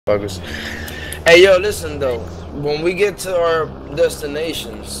Fuckers. Hey, yo, listen though. When we get to our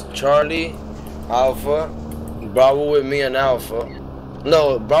destinations, Charlie, Alpha, Bravo with me and Alpha.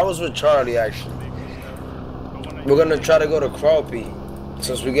 No, Bravo's with Charlie actually. We're gonna try to go to Cropy.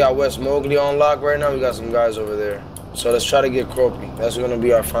 Since we got West Mowgli on lock right now, we got some guys over there. So let's try to get Cropy. That's gonna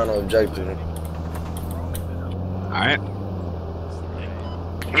be our final objective. Alright.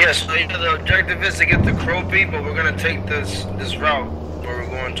 Yeah, so the objective is to get to Cropy, but we're gonna take this route where we're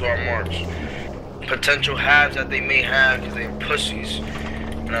going to our march. Potential halves that they may have because they're pussies.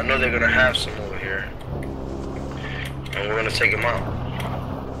 And I know they're gonna have some over here. And we're gonna take them out.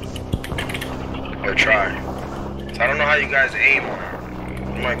 Or try. So I don't know how you guys aim on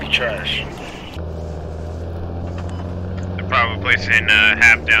it. It might be trash. They're probably placing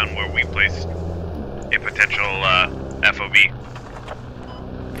half down where we placed a potential FOB.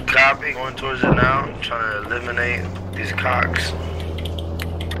 Copy, going towards it now. I'm trying to eliminate these cocks.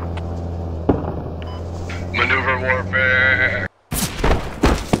 Maneuver warfare.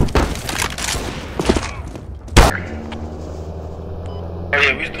 Oh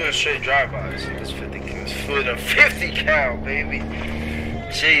yeah, we're doing straight drive-bys. It's 50 cal, baby.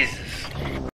 Jesus.